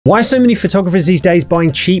Why are so many photographers these days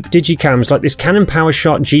buying cheap digicams like this Canon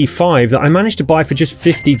PowerShot G5 that I managed to buy for just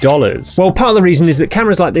 $50? Well, part of the reason is that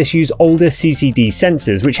cameras like this use older CCD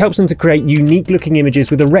sensors, which helps them to create unique looking images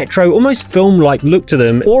with a retro, almost film-like look to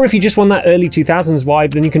them. Or if you just want that early 2000s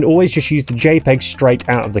vibe, then you can always just use the JPEG straight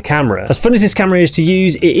out of the camera. As fun as this camera is to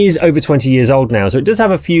use, it is over 20 years old now, so it does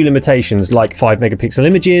have a few limitations like 5 megapixel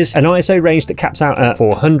images, an ISO range that caps out at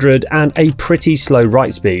 400, and a pretty slow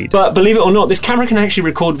write speed. But believe it or not, this camera can actually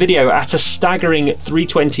record video at a staggering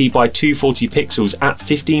 320 by 240 pixels at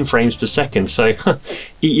 15 frames per second, so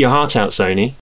eat your heart out, Sony.